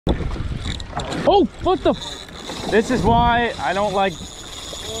Oh, what the f— this is why I don't like—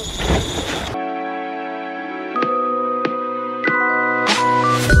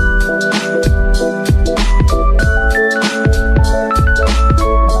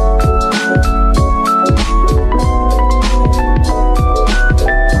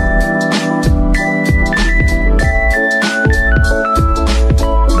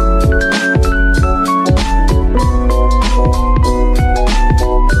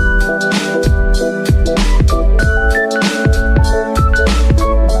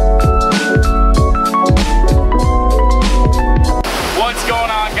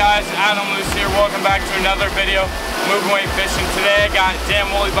 welcome back to another video, moving weight fishing. Today I got Dan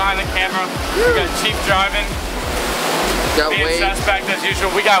Woolley behind the camera. We got Chief driving. Being suspect as usual.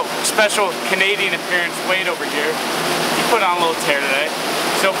 We got special Canadian appearance Wade over here. He put on a little tear today.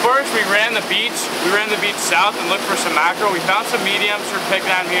 So first we ran the beach. We ran the beach south and looked for some mackerel. We found some mediums. We're picking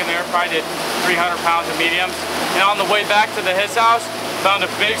out here and there. Probably did 300 pounds of mediums. And on the way back to his house, found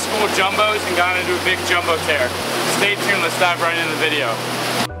a big school of jumbos and got into a big jumbo tear. Stay tuned. Let's dive right into the video.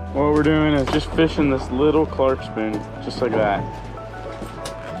 What we're doing is just fishing this little Clark spoon, just like that.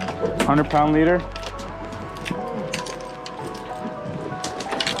 100-pound leader.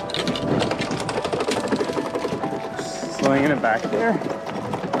 Slinging it back there.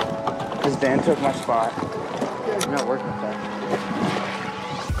 Because Dan took my spot. You're not working with that.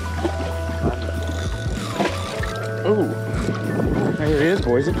 Ooh. There it is,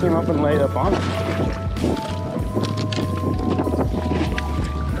 boys. It came up and laid up on it.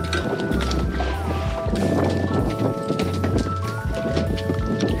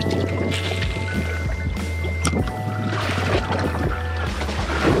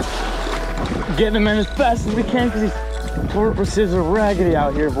 Getting him in as fast as we can because these porpoises are raggedy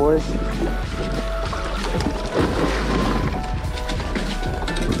out here, boys.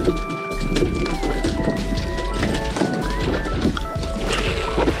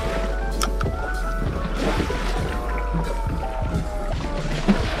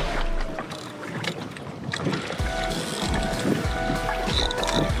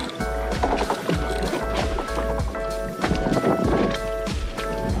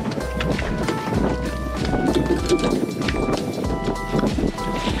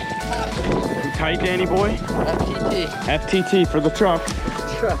 Tight, Danny boy? FTT. FTT for the truck.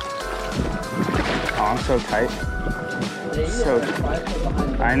 Truck. Oh, I'm so tight. So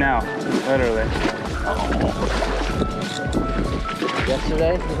I know, literally.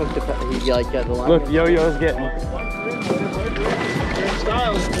 Yesterday, he hooked he like got the line. Look, Yo-Yo's getting.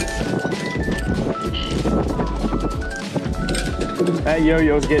 That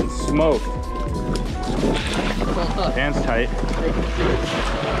Yo-Yo's getting smoked. Dan's tight.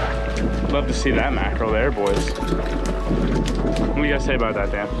 Love to see that mackerel there, boys. What do you guys say about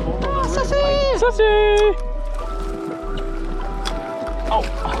that, Dan? Sussy! Sussy! Oh!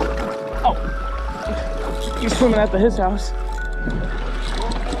 Oh! He's swimming at his house.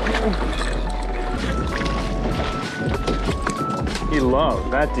 He loves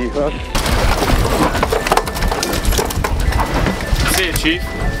that deep hook. See you, Chief.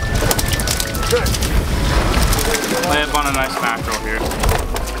 Good. Lay up on a nice mackerel here.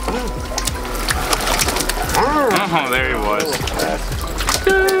 Oh, there he was.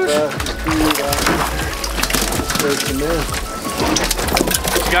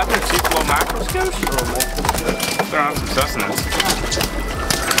 You got their cheap little mackerel skills? They're on some sustenance.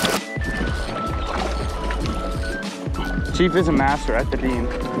 Chief is a master at the beam.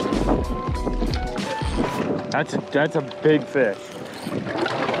 That's a big fish.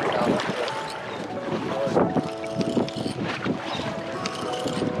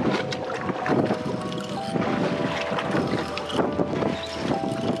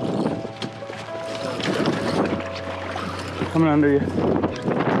 Coming under you.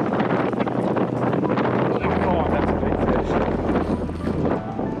 Oh my God, that's a big fish.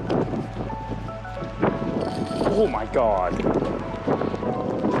 Oh my God.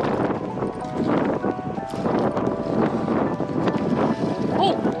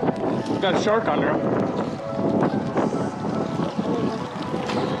 Oh! Got a shark under him.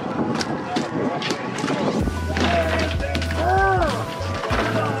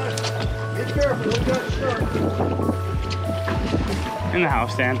 Be careful, we got a shark. In the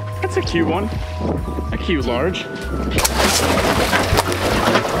house, Dan. That's a cute one. A cute large. What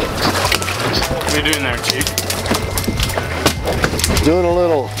are you doing there, Chief? Doing a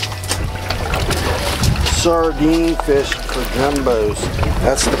little sardine fish for jumbos.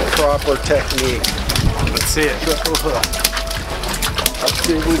 That's the proper technique. Let's see it. Triple hook. Let's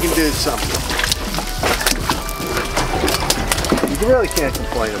see if we can do something. You You really can't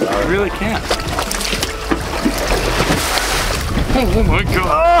complain about it. You really can't. Oh my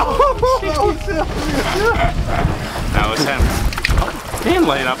god. Oh, that was him. He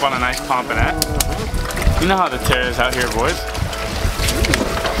laid up on a nice pomponnette. You know how the tear is out here, boys.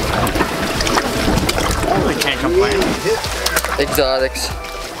 Really can't complain. Exotics.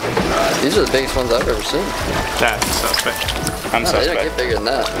 These are the biggest ones I've ever seen. That's suspect. I'm They suspect. don't get bigger than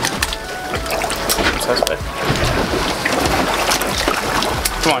that. I'm suspect.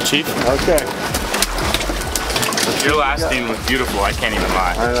 Come on, Chief. Okay. Your last scene was beautiful. I can't even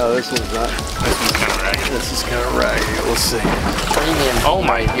lie. I know, this one's not. This one's kind of raggedy. This is kind of raggedy. We'll see. Premium. Oh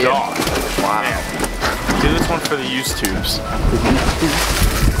my right here. god. Wow. Man. Do this one for the use tubes.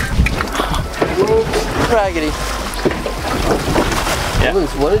 Raggedy. Yeah.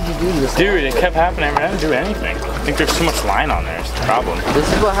 What did you do to this? Dude, it kept happening. I didn't do anything. I think there's too much line on there. It's the problem. This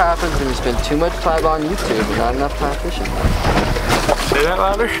is what happens when you spend too much time on YouTube and not enough time fishing. Say that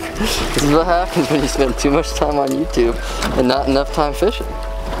louder. This is what happens when you spend too much time on YouTube and not enough time fishing.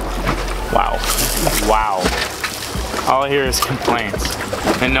 Wow. Wow. All I hear is complaints.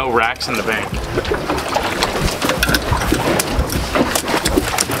 And no racks in the bank. Look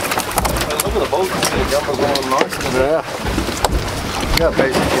at the boat. Jumbo's going north. Yeah. Yeah,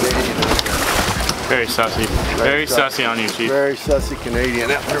 basic Canadian. Very sussy. Very sussy on you, Chief. Very sussy Canadian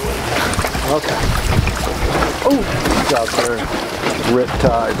out there. Okay. Oh, he's out there. Rip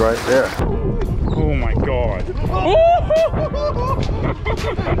tide right there. Oh my god.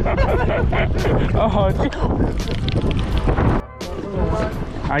 Oh,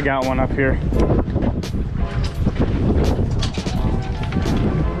 I got one up here.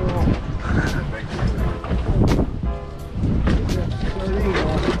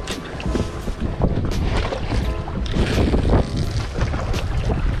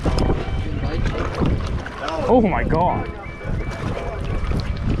 Oh my god.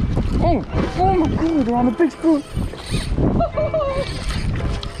 Oh my god, they're on the big spoon.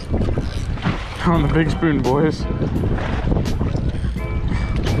 They're on the big spoon, boys.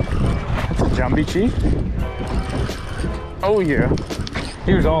 That's a jumbie, Chief. Oh yeah.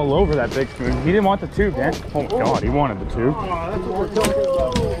 He was all over that big spoon. He didn't want the tube, man. Oh my god, he wanted the tube. Oh, that's what we're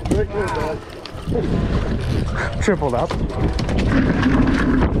talking about. Tripled up.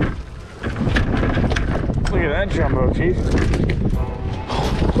 Look at that jumbo, Chief.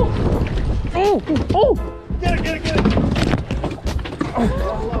 Oh! Oh! Get it, get it, get it! Oh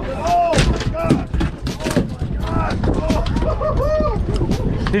my god! Oh my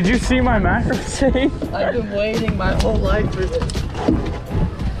god! Did you see my mackerel save? I've been waiting my whole life for this.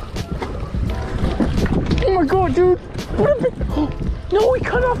 Oh my god, dude! What a big... Oh, no, he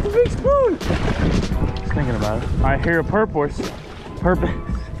cut off the big spoon! Just thinking about it. I hear a porpoise. Porpoise.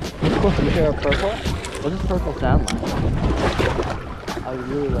 You hear a purple? What does purple sound like? I would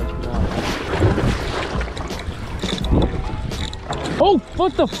really let you know. Oh,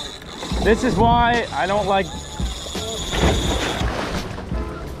 what the? This is why I don't like.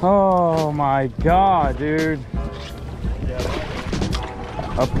 Oh my god, dude.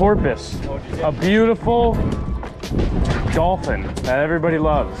 A porpoise. A beautiful dolphin that everybody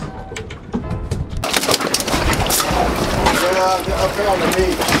loves. Up there on the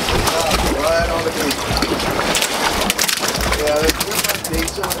beach. Right on the beach. Yeah, there's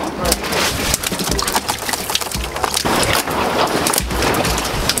decent.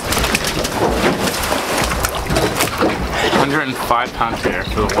 105-pound pair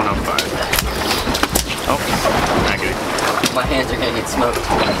for the 105. Oh, raggedy. My hands are gonna get smoked.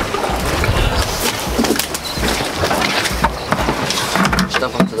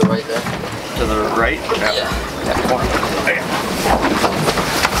 Dump them to the right there. To the right? Yeah. That corner. Okay.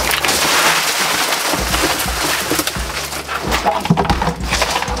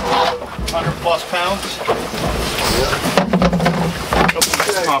 100+ pounds.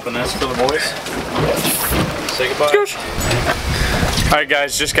 Popping this for the boys. Say goodbye. Alright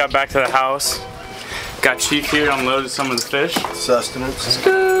guys, just got back to the house. Got Chief here, unloaded some of the fish. Sustenance.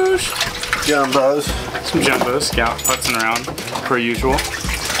 Scoosh. Jumbos. Some jumbos, scout putzing around, per usual.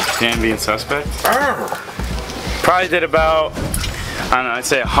 Dan being suspect. Probably did about, I don't know, I'd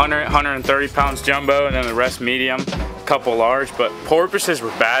say 100, 130 pounds jumbo, and then the rest medium, a couple large, but porpoises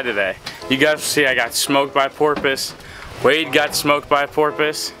were bad today. You guys see I got smoked by porpoise. Wade got smoked by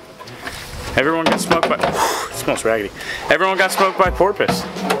porpoise. Everyone got smoked by, it smells raggedy. Everyone got smoked by porpoise.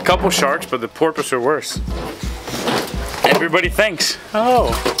 A couple sharks, but the porpoise are worse. Everybody thinks,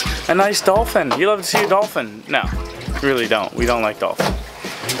 oh, a nice dolphin. You love to see a dolphin. No, you really don't. We don't like dolphin.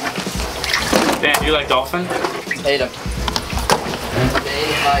 Dan, do you like dolphin? Hate them.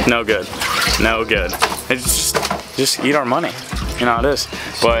 No good. No good. It's just eat our money. You know how it is.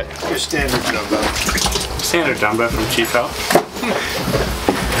 But your standard dumbbell. Standard dumbbell from Chief Health.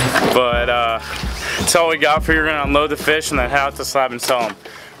 But that's all we got for you. We're gonna unload the fish and then head out to slab and sell them.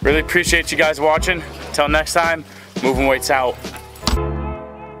 Really appreciate you guys watching. Until next time, moving weights out.